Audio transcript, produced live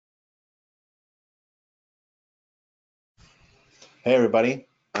Hey everybody,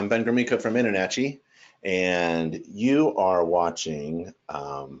 I'm Ben Gromiko from Internachi, and you are watching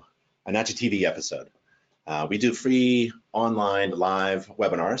a Nachi TV episode. We do free online live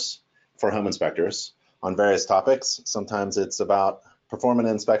webinars for home inspectors on various topics. Sometimes it's about performance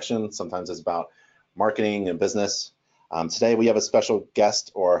inspection, sometimes it's about marketing and business. Today we have a special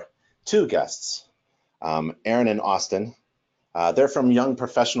guest, or two guests, Aaron and Austin. They're from Young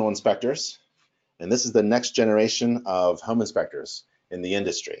Professional Inspectors, and this is the next generation of home inspectors in the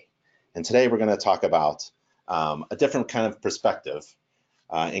industry. And today we're going to talk about a different kind of perspective,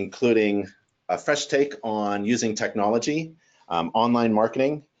 including a fresh take on using technology, online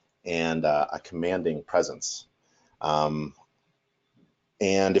marketing, and a commanding presence. Um,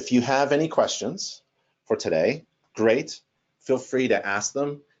 and if you have any questions for today, great. Feel free to ask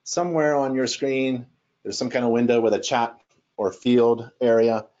them. Somewhere on your screen, there's some kind of window with a chat or field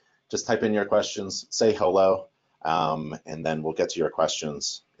area. Just type in your questions, say hello, and then we'll get to your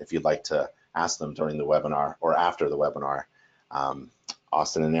questions if you'd like to ask them during the webinar or after the webinar.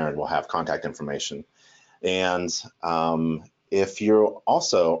 Austin and Aaron will have contact information. And if you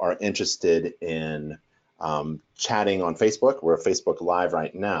also are interested in chatting on Facebook, we're Facebook Live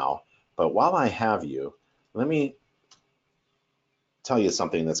right now. But while I have you, let me tell you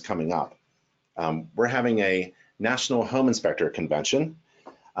something that's coming up. We're having a National Home Inspector Convention.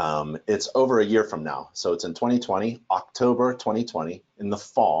 It's over a year from now. So it's in 2020, October 2020, in the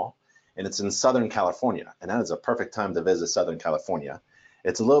fall, and it's in Southern California. And that is a perfect time to visit Southern California.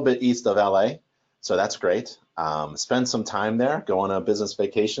 It's a little bit east of LA, so that's great. Spend some time there, go on a business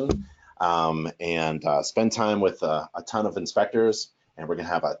vacation, and spend time with a ton of inspectors, and we're gonna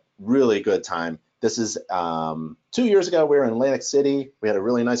have a really good time. This is 2 years ago, we were in Atlantic City. We had a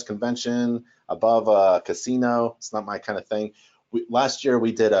really nice convention above a casino. It's not my kind of thing. Last year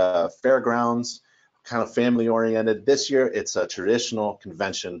we did a fairgrounds, kind of family oriented. This year it's a traditional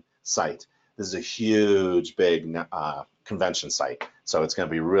convention site. This is a huge, big convention site. So it's going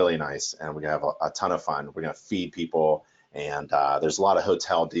to be really nice, and we're going to have a ton of fun. We're going to feed people, and there's a lot of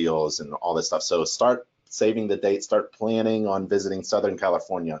hotel deals and all this stuff. So start saving the date, start planning on visiting Southern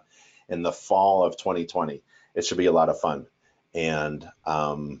California in the fall of 2020. It should be a lot of fun. And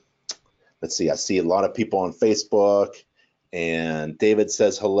let's see, I see a lot of people on Facebook. And David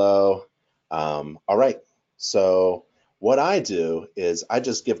says hello. All right, so what I do is I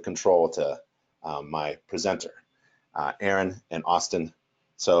just give control to my presenter, Aaron and Austin.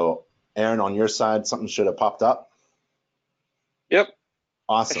 So Aaron, on your side, something should have popped up. Yep, it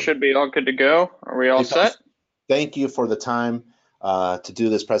Awesome. should be all good to go. Are we all Hey, set? fellas, thank you for the time to do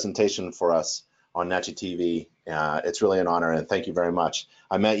this presentation for us on Nachi TV. It's really an honor, and thank you very much.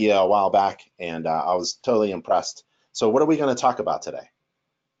 I met you a while back, and I was totally impressed. So what are we going to talk about today?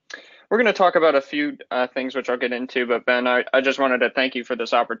 We're going to talk about a few things which I'll get into, but Ben, I just wanted to thank you for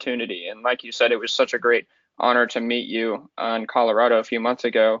this opportunity. And like you said, it was such a great honor to meet you in Colorado a few months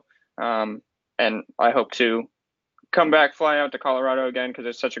ago. And I hope to come back, fly out to Colorado again because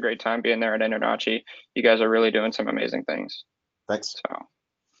it's such a great time being there at Internachi. You guys are really doing some amazing things. Thanks.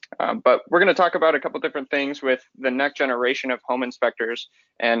 So. But we're going to talk about a couple different things with the next generation of home inspectors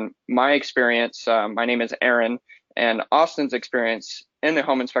and my experience. My name is Aaron, and Austin's experience in the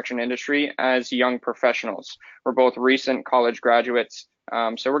home inspection industry as young professionals. We're both recent college graduates.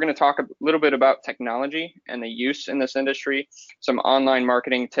 So we're going to talk a little bit about technology and the use in this industry, some online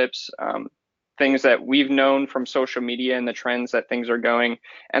marketing tips, things that we've known from social media and the trends that things are going,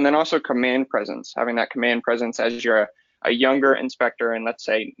 and then also command presence, having that command presence as you're a younger inspector and let's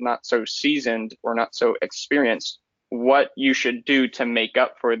say not so seasoned or not so experienced, what you should do to make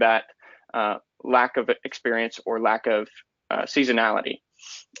up for that lack of experience or lack of seasonality.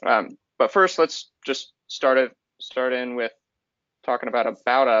 But first, let's just start in with talking about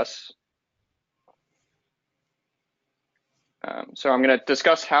us. So I'm going to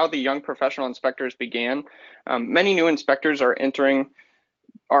discuss how the young professional inspectors began. Many new inspectors are entering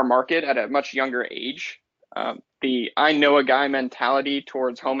our market at a much younger age. The I know a guy mentality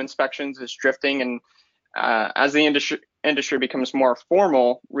towards home inspections is drifting, and as the industry becomes more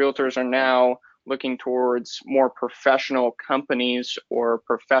formal, realtors are now looking towards more professional companies or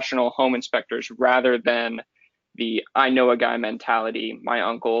professional home inspectors rather than the I know a guy mentality, my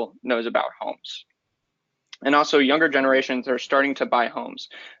uncle knows about homes. And also younger generations are starting to buy homes.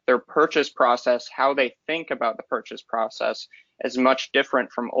 Their purchase process, how they think about the purchase process is much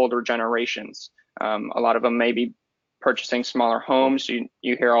different from older generations. A lot of them may be purchasing smaller homes. You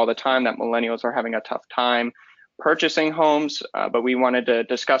hear all the time that millennials are having a tough time purchasing homes, but we wanted to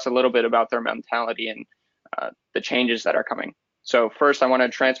discuss a little bit about their mentality and the changes that are coming. So first I want to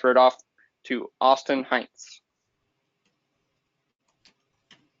transfer it off to Austin Heinz.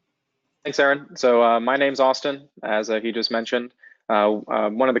 Thanks, Aaron. So my name's Austin, as he just mentioned.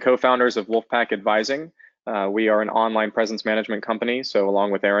 One of the co-founders of Wolfpack Advising. We are an online presence management company. So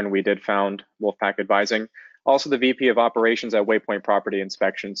along with Aaron, we did found Wolfpack Advising. Also the VP of Operations at Waypoint Property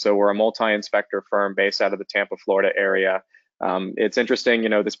Inspection. So we're a multi-inspector firm based out of the Tampa, Florida area. It's interesting,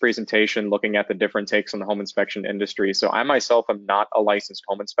 this presentation looking at the different takes on the home inspection industry. So I myself am not a licensed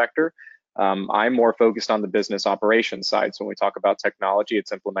home inspector. I'm more focused on the business operations side. So when we talk about technology,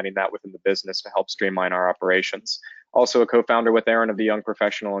 it's implementing that within the business to help streamline our operations. Also a co-founder with Aaron of the Young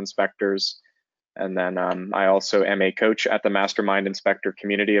Professional Inspectors. And then I also am a coach at the Mastermind Inspector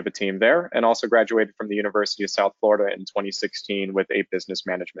community of a team there, and also graduated from the University of South Florida in 2016 with a business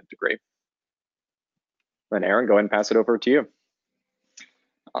management degree. Then Aaron, go ahead and pass it over to you.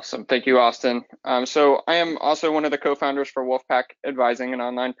 Awesome. Thank you, Austin. So I am also one of the co-founders for Wolfpack Advising, an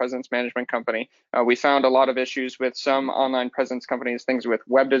online presence management company. We found a lot of issues with some online presence companies, things with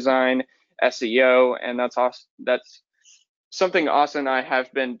web design, SEO, and that's something Austin and I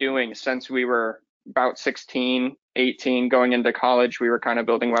have been doing since we were about 16, 18, going into college. We were kind of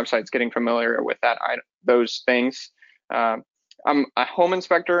building websites, getting familiar with those things. I'm a home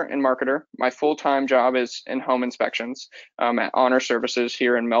inspector and marketer. My full-time job is in home inspections at Honor Services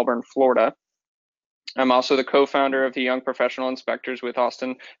here in Melbourne, Florida. I'm also the co-founder of the Young Professional Inspectors with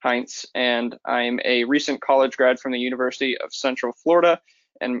Austin Heinz, and I'm a recent college grad from the University of Central Florida,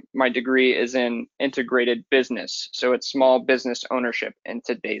 and my degree is in integrated business. So it's small business ownership in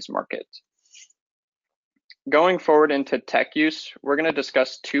today's market. Going forward into tech use, we're going to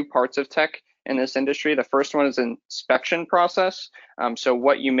discuss two parts of tech in this industry. The first one is inspection process. So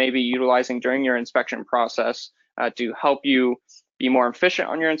what you may be utilizing during your inspection process to help you be more efficient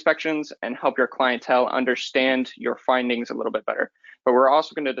on your inspections and help your clientele understand your findings a little bit better. But we're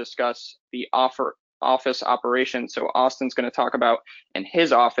also going to discuss the office operations. So Austin's going to talk about in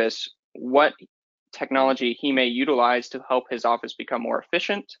his office what technology he may utilize to help his office become more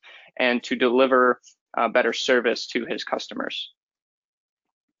efficient and to deliver better service to his customers.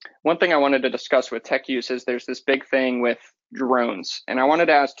 One thing I wanted to discuss with tech use is there's this big thing with drones, and I wanted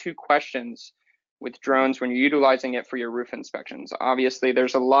to ask two questions with drones when you're utilizing it for your roof inspections. Obviously,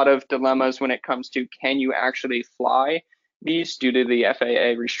 there's a lot of dilemmas when it comes to can you actually fly these due to the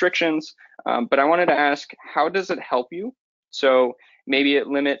FAA restrictions, but I wanted to ask, how does it help you? So maybe it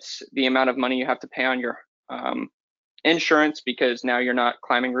limits the amount of money you have to pay on your insurance because now you're not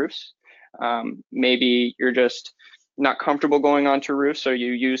climbing roofs. Maybe you're just not comfortable going onto roofs, so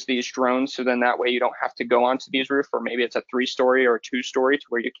you use these drones, so then that way you don't have to go onto these roofs, or maybe it's a 3-story or a 2-story to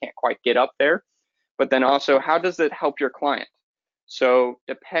where you can't quite get up there. But then also, how does it help your client? So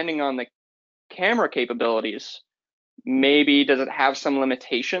depending on the camera capabilities, maybe does it have some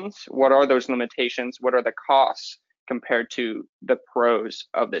limitations? What are those limitations? What are the costs compared to the pros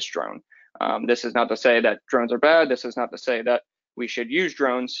of this drone? This is not to say that drones are bad. This is not to say that we should use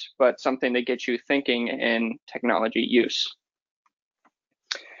drones, but something to get you thinking in technology use.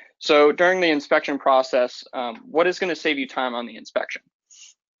 So during the inspection process, what is going to save you time on the inspection?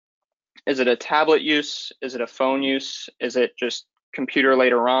 Is it a tablet use? Is it a phone use? Is it just computer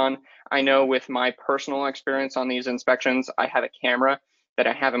later on? I know with my personal experience on these inspections, I have a camera that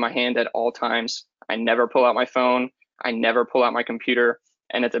I have in my hand at all times. I never pull out my phone. I never pull out my computer.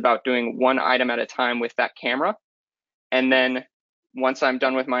 And it's about doing one item at a time with that camera. And then once I'm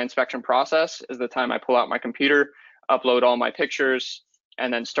done with my inspection process is the time I pull out my computer, upload all my pictures,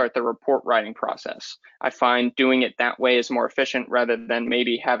 and then start the report writing process. I find doing it that way is more efficient rather than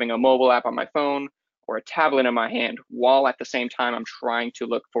maybe having a mobile app on my phone or a tablet in my hand while at the same time I'm trying to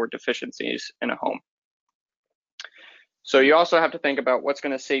look for deficiencies in a home. So you also have to think about what's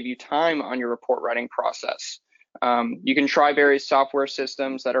going to save you time on your report writing process. You can try various software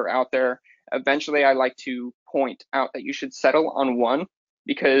systems that are out there. Eventually, I like to point out that you should settle on one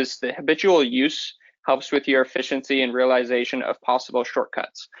because the habitual use helps with your efficiency and realization of possible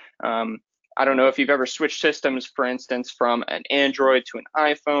shortcuts. I don't know if you've ever switched systems, for instance, from an Android to an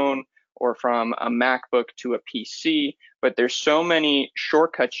iPhone or from a MacBook to a PC, but there's so many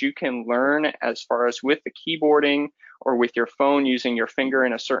shortcuts you can learn as far as with the keyboarding or with your phone using your finger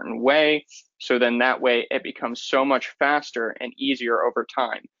in a certain way. So then that way it becomes so much faster and easier over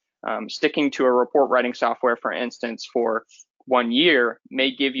time. Sticking to a report writing software, for instance, for 1 year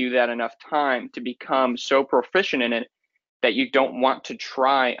may give you that enough time to become so proficient in it that you don't want to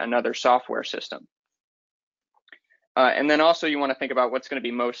try another software system. And then also you want to think about what's going to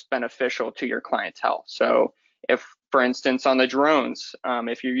be most beneficial to your clientele. So if, for instance, on the drones,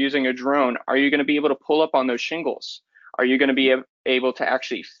 if you're using a drone, are you going to be able to pull up on those shingles? Are you going to be able to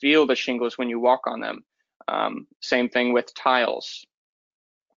actually feel the shingles when you walk on them? Same thing with tiles.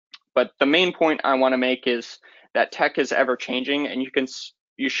 But the main point I want to make is that tech is ever changing, and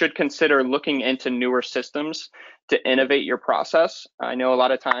you should consider looking into newer systems to innovate your process. I know a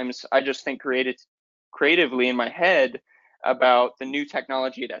lot of times I just think creatively in my head about the new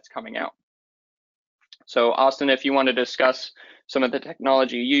technology that's coming out. So Austin, if you want to discuss some of the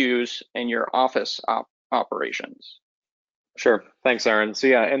technology you use in your office operations. Sure. Thanks, Aaron. So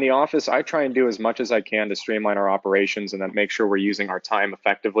yeah, in the office, I try and do as much as I can to streamline our operations and then make sure we're using our time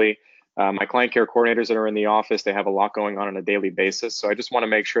effectively. My client care coordinators that are in the office, they have a lot going on a daily basis. So I just want to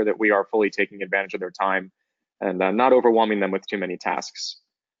make sure that we are fully taking advantage of their time and not overwhelming them with too many tasks.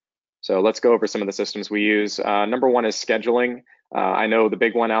 So let's go over some of the systems we use. Number one is scheduling. I know the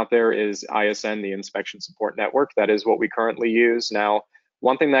big one out there is ISN, the Inspection Support Network. That is what we currently use. Now,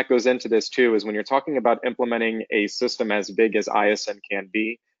 one thing that goes into this too is when you're talking about implementing a system as big as ISN can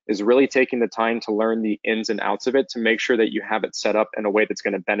be, is really taking the time to learn the ins and outs of it to make sure that you have it set up in a way that's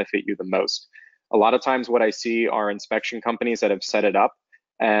going to benefit you the most. A lot of times what I see are inspection companies that have set it up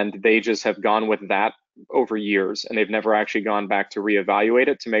and they just have gone with that over years and they've never actually gone back to reevaluate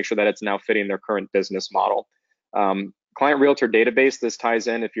it to make sure that it's now fitting their current business model. Client Realtor database, this ties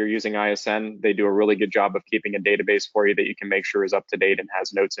in. If you're using ISN, they do a really good job of keeping a database for you that you can make sure is up to date and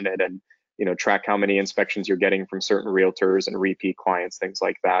has notes in it and track how many inspections you're getting from certain realtors and repeat clients, things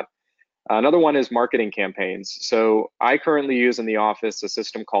like that. Another one is marketing campaigns. So I currently use in the office a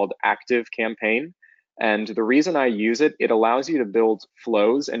system called Active Campaign. And the reason I use it, it allows you to build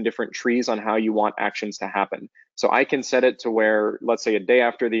flows and different trees on how you want actions to happen. So I can set it to where, let's say a day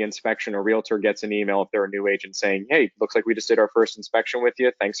after the inspection, a realtor gets an email if they're a new agent saying, hey, looks like we just did our first inspection with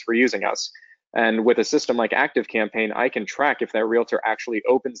you. Thanks for using us. And with a system like Active Campaign, I can track if that realtor actually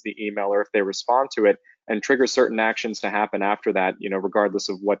opens the email or if they respond to it and trigger certain actions to happen after that, regardless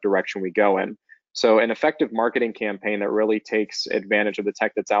of what direction we go in. So an effective marketing campaign that really takes advantage of the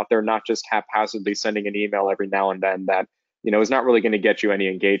tech that's out there, not just haphazardly sending an email every now and then that, is not really going to get you any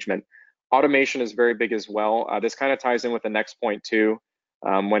engagement. Automation is very big as well. This kind of ties in with the next point too,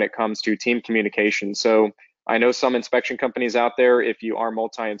 when it comes to team communication. So I know some inspection companies out there, if you are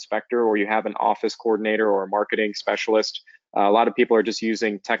multi-inspector or you have an office coordinator or a marketing specialist, a lot of people are just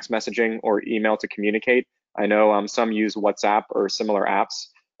using text messaging or email to communicate. I know some use WhatsApp or similar apps.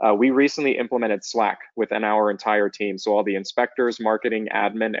 We recently implemented Slack within our entire team. So all the inspectors, marketing,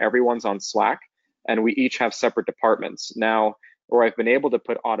 admin, everyone's on Slack, and we each have separate departments. Now, where I've been able to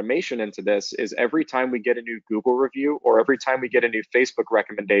put automation into this is every time we get a new Google review or every time we get a new Facebook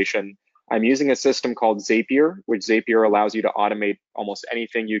recommendation, I'm using a system called Zapier, which Zapier allows you to automate almost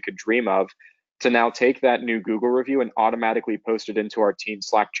anything you could dream of, to now take that new Google review and automatically post it into our team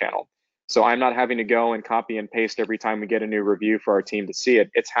Slack channel. So I'm not having to go and copy and paste every time we get a new review for our team to see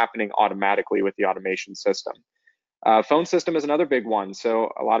it. It's happening automatically with the automation system. Phone system is another big one. So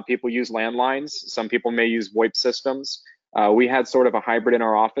a lot of people use landlines. Some people may use VoIP systems. We had sort of a hybrid in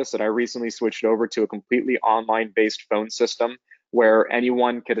our office that I recently switched over to a completely online-based phone system where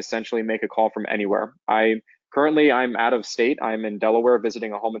anyone could essentially make a call from anywhere. Currently, I'm out of state. I'm in Delaware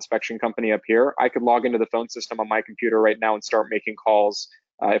visiting a home inspection company up here. I could log into the phone system on my computer right now and start making calls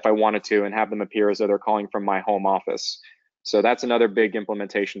if I wanted to and have them appear as though they're calling from my home office. So that's another big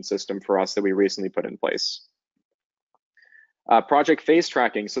implementation system for us that we recently put in place. Project phase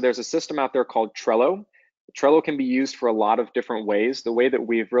tracking. So there's a system out there called Trello. Trello can be used for a lot of different ways. The way that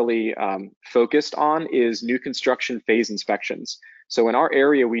we've really focused on is new construction phase inspections. So in our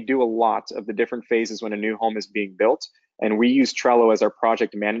area, we do a lot of the different phases when a new home is being built. And we use Trello as our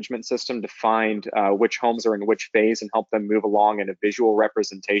project management system to find which homes are in which phase and help them move along in a visual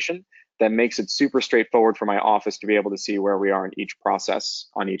representation that makes it super straightforward for my office to be able to see where we are in each process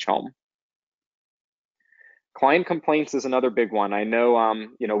on each home. Client complaints is another big one. I know,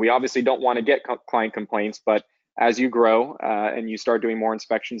 we obviously don't want to get client complaints, but as you grow and you start doing more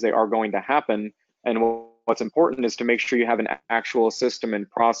inspections, they are going to happen. And what's important is to make sure you have an actual system and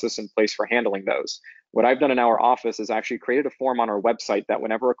process in place for handling those. What I've done in our office is actually created a form on our website that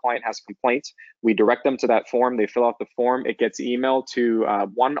whenever a client has complaints, we direct them to that form, they fill out the form, it gets emailed to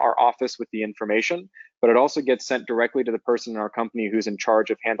our office with the information, but it also gets sent directly to the person in our company who's in charge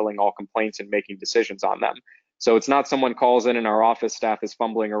of handling all complaints and making decisions on them. So it's not someone calls in and our office staff is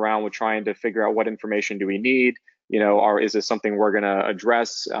fumbling around with trying to figure out what information do we need, or is this something we're going to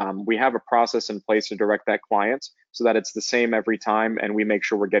address? We have a process in place to direct that client so that it's the same every time and we make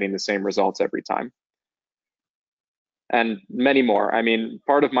sure we're getting the same results every time. And many more. I mean,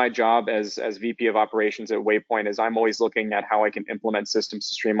 part of my job as VP of operations at Waypoint is I'm always looking at how I can implement systems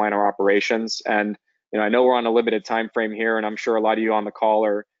to streamline our operations. And I know we're on a limited time frame here, and I'm sure a lot of you on the call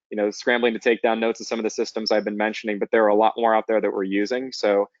are scrambling to take down notes of some of the systems I've been mentioning, but there are a lot more out there that we're using.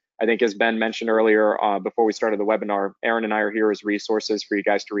 So I think as Ben mentioned earlier, before we started the webinar, Aaron and I are here as resources for you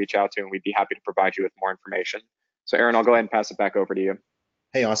guys to reach out to, and we'd be happy to provide you with more information. So Aaron, I'll go ahead and pass it back over to you.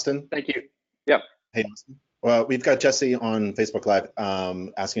 Hey, Austin. Thank you. Yep. Hey, Austin. Well, we've got Jesse on Facebook Live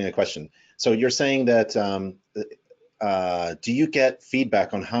asking a question. So you're saying that, do you get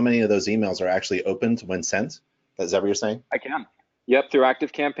feedback on how many of those emails are actually opened when sent? Is that what you're saying? I can. Yep, through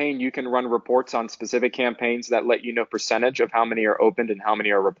ActiveCampaign, you can run reports on specific campaigns that let you know percentage of how many are opened and how many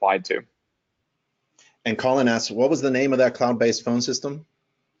are replied to. And Colin asks, what was the name of that cloud-based phone system?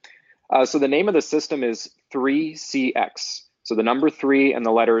 So the name of the system is 3CX. So the number 3 and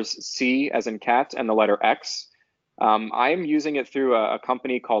the letters C as in cat and the letter X. I am using it through a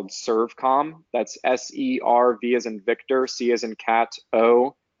company called Servcom. That's S-E-R-V as in Victor, C as in cat,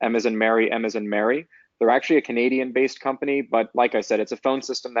 O, M as in Mary, M as in Mary. They're actually a Canadian-based company, but like I said, it's a phone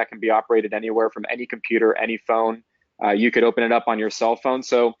system that can be operated anywhere from any computer, any phone. You could open it up on your cell phone.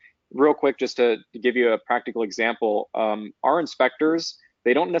 So real quick, just to give you a practical example, our inspectors,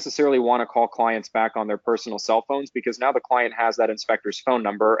 they don't necessarily want to call clients back on their personal cell phones because now the client has that inspector's phone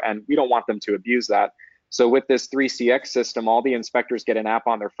number and we don't want them to abuse that. So with this 3CX system, all the inspectors get an app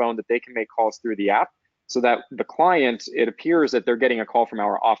on their phone that they can make calls through the app so that the client, it appears that they're getting a call from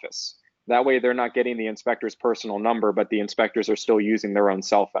our office. That way they're not getting the inspector's personal number, but the inspectors are still using their own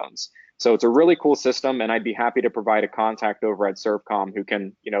cell phones. So it's a really cool system, and I'd be happy to provide a contact over at Servcom who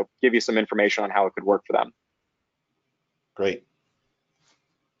can, give you some information on how it could work for them. Great.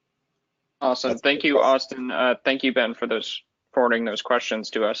 Awesome. Thank you, Austin. Thank you, Ben, for forwarding those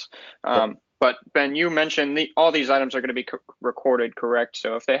questions to us. But Ben, you mentioned all these items are going to be recorded, correct?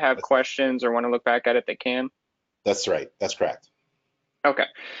 So if they have questions or want to look back at it, they can? That's right. That's correct. Okay.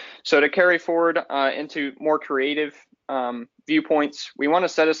 So to carry forward into more creative viewpoints, we want to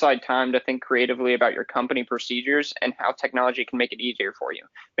set aside time to think creatively about your company procedures and how technology can make it easier for you.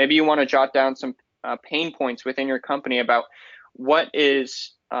 Maybe you want to jot down some pain points within your company about what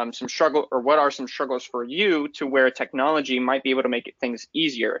is some struggle, or what are some struggles for you to where technology might be able to make things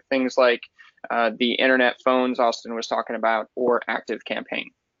easier. Things like the internet phones Austin was talking about, or ActiveCampaign.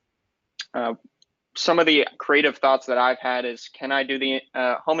 Some of the creative thoughts that I've had is, can I do the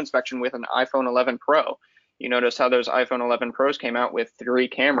home inspection with an iPhone 11 Pro? You notice how those iPhone 11 Pros came out with 3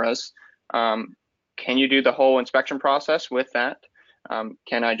 cameras. Can you do the whole inspection process with that?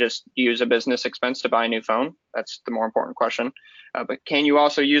 Can I just use a business expense to buy a new phone? That's the more important question. But can you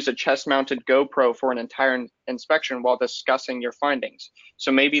also use a chest-mounted GoPro for an entire inspection while discussing your findings?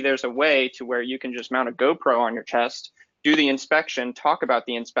 So maybe there's a way to where you can just mount a GoPro on your chest, do the inspection, talk about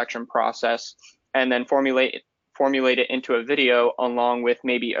the inspection process, and then formulate it into a video along with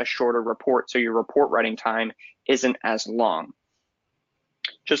maybe a shorter report, so your report writing time isn't as long.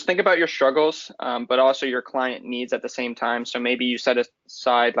 Just think about your struggles, but also your client needs at the same time. So maybe you set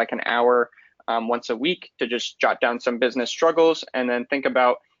aside like an hour once a week to just jot down some business struggles, and then think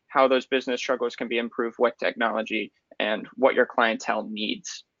about how those business struggles can be improved with technology and what your clientele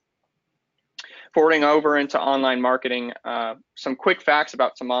needs. Forwarding over into online marketing, some quick facts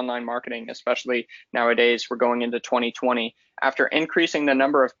about some online marketing, especially nowadays, we're going into 2020. After increasing the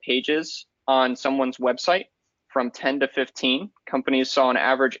number of pages on someone's website from 10 to 15, companies saw an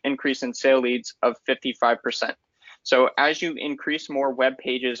average increase in sale leads of 55%. So as you increase more web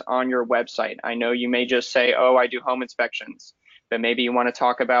pages on your website, I know you may just say, oh, I do home inspections, but maybe you want to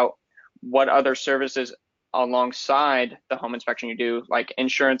talk about what other services alongside the home inspection you do, like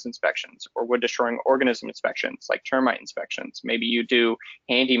insurance inspections or wood destroying organism inspections, like termite inspections. Maybe you do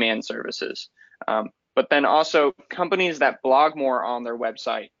handyman services. But then also companies that blog more on their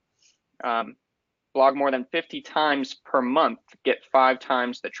website, blog more than 50 times per month, get 5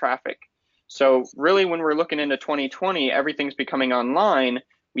 times the traffic. So really, when we're looking into 2020, everything's becoming online.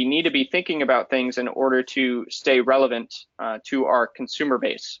 We need to be thinking about things in order to stay relevant to our consumer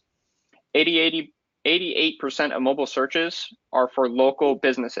base. 88% of mobile searches are for local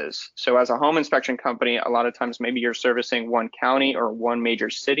businesses. So as a home inspection company, a lot of times maybe you're servicing one county or one major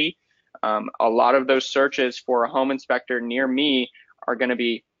city. A lot of those searches for a home inspector near me are going to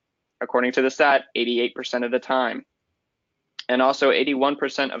be, according to the stat, 88% of the time. And also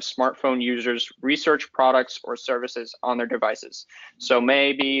 81% of smartphone users research products or services on their devices. So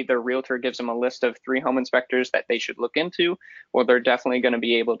maybe the realtor gives them a list of 3 home inspectors that they should look into. Well, they're definitely going to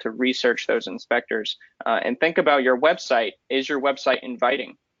be able to research those inspectors. And think about your website. Is your website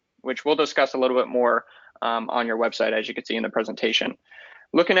inviting? Which we'll discuss a little bit more on your website, as you can see in the presentation.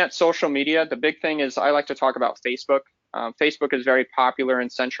 Looking at social media, the big thing is I like to talk about Facebook. Facebook is very popular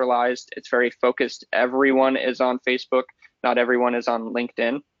and centralized. It's very focused. Everyone is on Facebook. Not everyone is on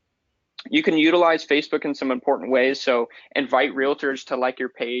LinkedIn. You can utilize Facebook in some important ways. So invite realtors to like your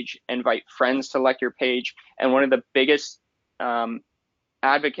page, invite friends to like your page. And one of the biggest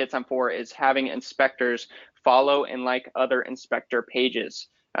advocates I'm for is having inspectors follow and like other inspector pages.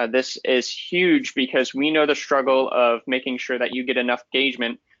 This is huge because we know the struggle of making sure that you get enough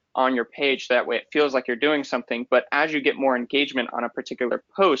engagement on your page. That way it feels like you're doing something. But as you get more engagement on a particular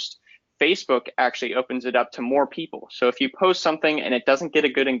post, Facebook actually opens it up to more people. So if you post something and it doesn't get a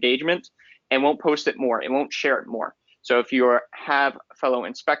good engagement, it won't post it more, it won't share it more. So if you have fellow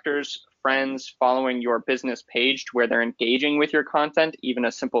inspectors, friends following your business page to where they're engaging with your content, even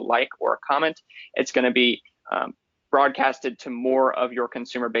a simple like or a comment, it's going to be broadcasted to more of your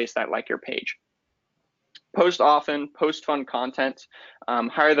consumer base that like your page. Post often, post fun content,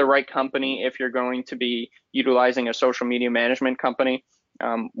 hire the right company if you're going to be utilizing a social media management company.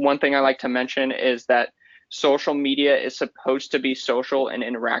 One thing I like to mention is that social media is supposed to be social and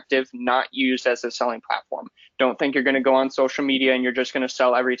interactive, not used as a selling platform. Don't think you're going to go on social media and you're just going to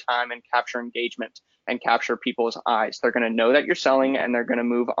sell every time and capture engagement and capture people's eyes. They're going to know that you're selling and they're going to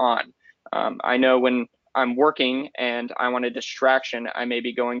move on. I know when I'm working and I want a distraction, I may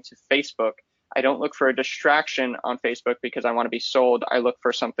be going to Facebook. I don't look for a distraction on Facebook because I want to be sold. I look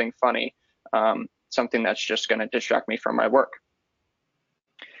for something funny, something that's just going to distract me from my work.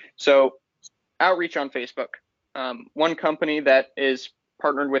 So outreach on Facebook. One company that is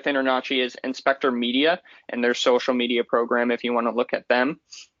partnered with InterNACHI is Inspector Media and their social media program if you want to look at them.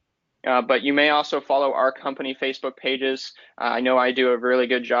 But you may also follow our company Facebook pages. I know I do a really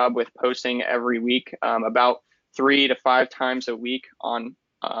good job with posting every week, about 3 to 5 times a week on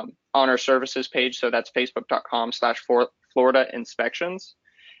our services page. So that's facebook.com/Florida Inspections.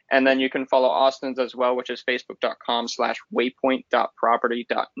 And then you can follow Austin's as well, which is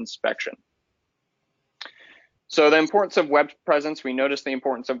facebook.com/waypoint.property.inspection. So the importance of web presence, we notice the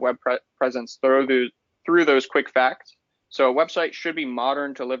importance of web presence through those quick facts. So a website should be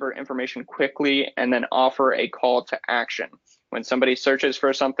modern, deliver information quickly, and then offer a call to action. When somebody searches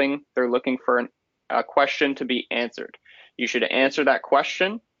for something, they're looking for a question to be answered. You should answer that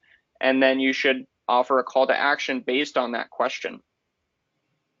question, and then you should offer a call to action based on that question.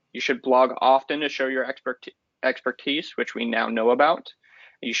 You should blog often to show your expertise, which we now know about.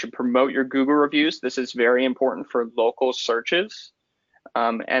 You should promote your Google reviews. This is very important for local searches.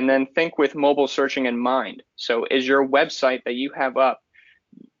 And then think with mobile searching in mind. So is your website that you have up,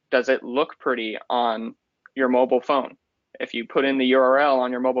 does it look pretty on your mobile phone? If you put in the URL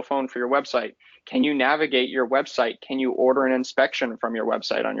on your mobile phone for your website, can you navigate your website? Can you order an inspection from your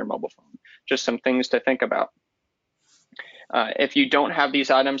website on your mobile phone? Just some things to think about. If you don't have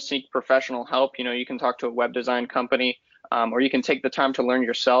these items, seek professional help. You can talk to a web design company, or you can take the time to learn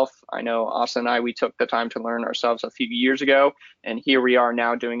yourself. I know Austin and I, we took the time to learn ourselves a few years ago, and here we are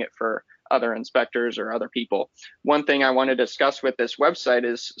now doing it for other inspectors or other people. One thing I want to discuss with this website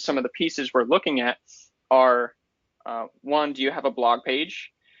is some of the pieces we're looking at are, one, do you have a blog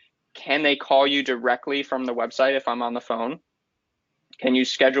page? Can they call you directly from the website if I'm on the phone? Can you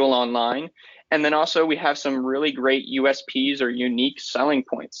schedule online? And then also we have some really great USPs or unique selling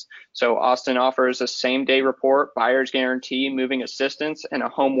points. So Austin offers a same-day report, buyer's guarantee, moving assistance, and a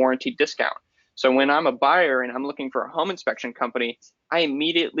home warranty discount. So when I'm a buyer and I'm looking for a home inspection company, I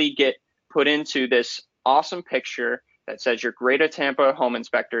immediately get put into this awesome picture that says you're great at Tampa home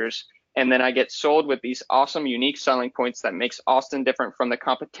inspectors. And then I get sold with these awesome unique selling points that makes Austin different from the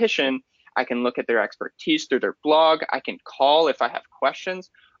competition. I can look at their expertise through their blog. I can call if I have questions,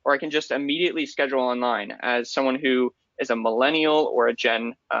 or I can just immediately schedule online. As someone who is a millennial or a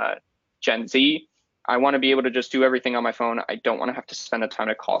Gen Z, I want to be able to just do everything on my phone. I don't want to have to spend the time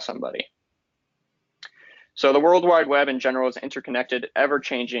to call somebody. So the World Wide Web in general is interconnected,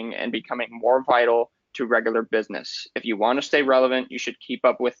 ever-changing, and becoming more vital to regular business. If you want to stay relevant, you should keep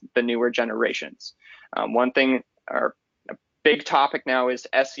up with the newer generations. One thing, or a big topic now, is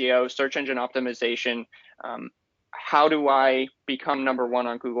SEO, search engine optimization. How do I become number one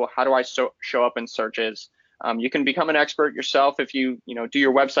on Google? How do I show up in searches? You can become an expert yourself if you do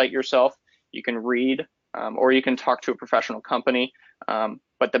your website yourself. You can read, or you can talk to a professional company.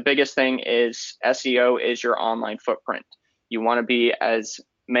 But the biggest thing is SEO is your online footprint. You want to be as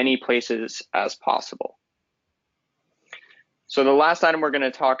many places as possible. So the last item we're going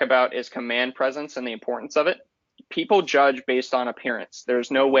to talk about is command presence and the importance of it. People judge based on appearance. There's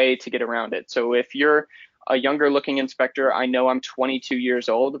no way to get around it. So if you're a younger looking inspector, I know I'm 22 years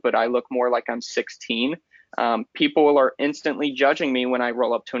old, but I look more like I'm 16. People are instantly judging me when I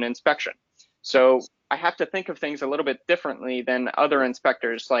roll up to an inspection. So I have to think of things a little bit differently than other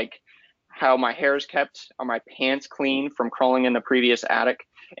inspectors, like how my hair is kept, are my pants clean from crawling in the previous attic.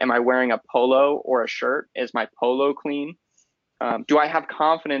 Am I wearing a polo or a shirt? Is my polo clean? Do I have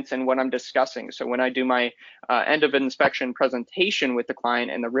confidence in what I'm discussing? So when I do my end of inspection presentation with the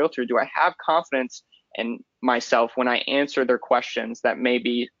client and the realtor, do I have confidence in myself when I answer their questions that may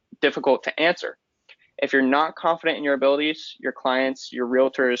be difficult to answer? If you're not confident in your abilities, your clients, your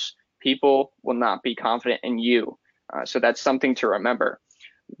realtors, people will not be confident in you. So that's something to remember.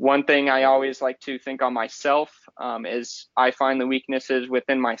 One thing I always like to think on myself is I find the weaknesses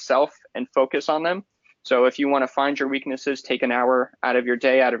within myself and focus on them. So if you want to find your weaknesses, take an hour out of your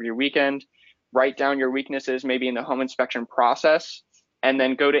day, out of your weekend, write down your weaknesses maybe in the home inspection process, and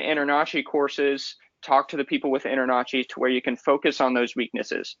then go to InterNACHI courses, talk to the people with InterNACHI to where you can focus on those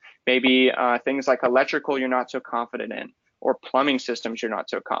weaknesses. Maybe things like electrical you're not so confident in, or plumbing systems you're not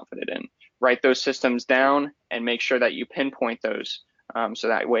so confident in. Write those systems down and make sure that you pinpoint those so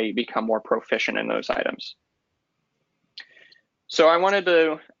that way you become more proficient in those items. So I wanted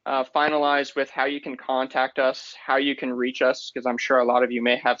to finalize with how you can contact us, how you can reach us, because I'm sure a lot of you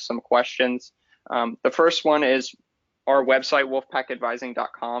may have some questions. The first one is our website,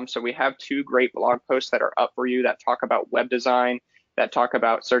 wolfpackadvising.com. So we have 2 great blog posts that are up for you that talk about web design, that talk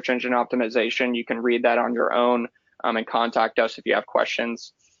about search engine optimization. You can read that on your own and contact us if you have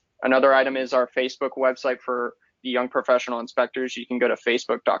questions. Another item is our Facebook website for the young professional inspectors. You can go to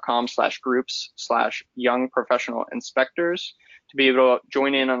facebook.com/groups/young professional inspectors to be able to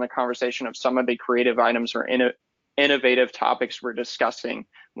join in on the conversation of some of the creative items or innovative topics we're discussing.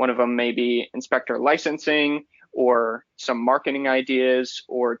 One of them may be inspector licensing or some marketing ideas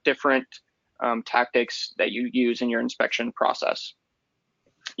or different tactics that you use in your inspection process.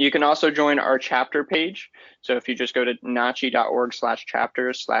 You can also join our chapter page. So if you just go to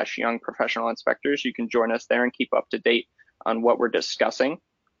nachi.org/chapters/young professional inspectors, you can join us there and keep up to date on what we're discussing.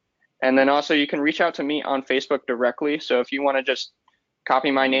 And then also you can reach out to me on Facebook directly. So if you want to just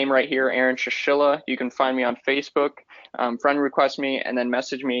copy my name right here, Aaron Shishilla, you can find me on Facebook, friend request me, and then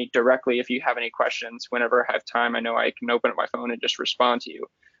message me directly if you have any questions. Whenever I have time, I know I can open up my phone and just respond to you.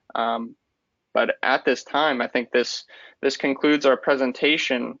 But at this time, I think this concludes our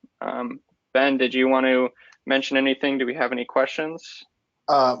presentation. Ben, did you want to mention anything? Do we have any questions?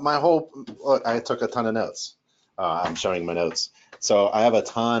 Look, I took a ton of notes. I'm showing my notes. So I have a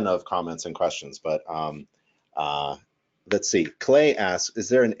ton of comments and questions, but let's see. Clay asks, is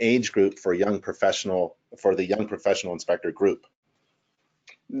there an age group for the young professional inspector group?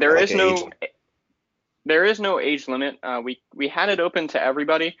 There is no age limit. We had it open to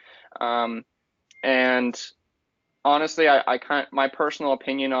everybody. And honestly, my personal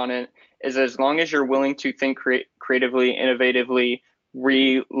opinion on it is as long as you're willing to think creatively, innovatively,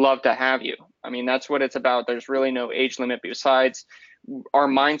 we love to have you. I mean, that's what it's about. There's really no age limit. Besides, our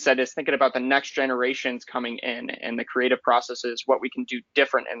mindset is thinking about the next generations coming in and the creative processes, what we can do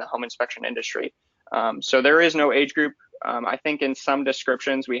different in the home inspection industry. So there is no age group. I think in some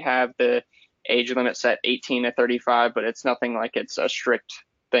descriptions we have the age limit set 18 to 35, but it's nothing like it's a strict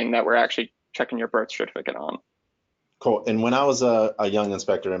thing that we're actually checking your birth certificate on. Cool. And when I was a young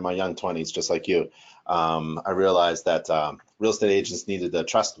inspector in my young 20s, just like you, I realized that real estate agents needed to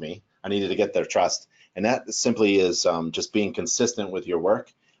trust me. I needed to get their trust. And that simply is just being consistent with your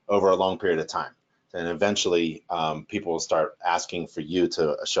work over a long period of time. And eventually people will start asking for you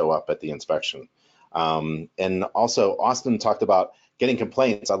to show up at the inspection. And also Austin talked about getting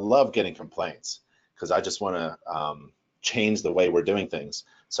complaints. I love getting complaints because I just want to change the way we're doing things.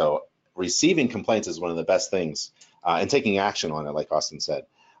 So receiving complaints is one of the best things, and taking action on it, like Austin said.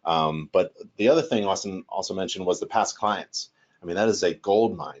 But the other thing Austin also mentioned was the past clients. I mean, that is a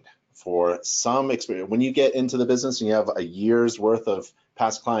gold mine for some experience. When you get into the business and you have a year's worth of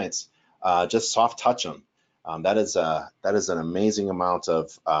past clients, just soft touch them. That is an amazing amount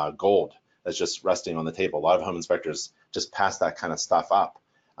of gold that's just resting on the table. A lot of home inspectors just pass that kind of stuff up.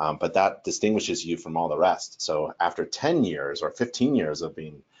 But that distinguishes you from all the rest. So after 10 years or 15 years of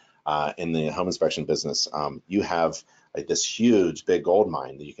being in the home inspection business, you have like this huge big gold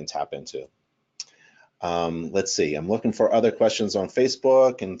mine that you can tap into. Let's see, I'm looking for other questions on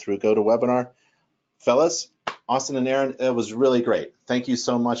Facebook and through GoToWebinar. Fellas, Austin and Aaron, it was really great. Thank you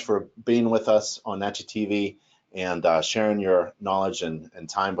so much for being with us on NACHI TV and sharing your knowledge and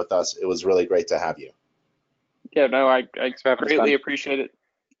time with us. It was really great to have you. Yeah, no, I greatly appreciate it.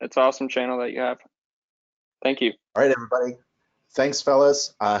 It's an awesome channel that you have. Thank you. All right, everybody. Thanks,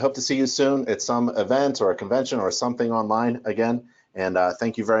 fellas. I hope to see you soon at some event or a convention or something online again. And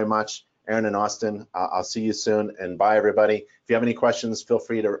thank you very much, Aaron and Austin. I'll see you soon. And bye, everybody. If you have any questions, feel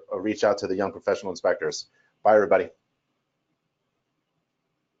free to reach out to the young professional inspectors. Bye, everybody.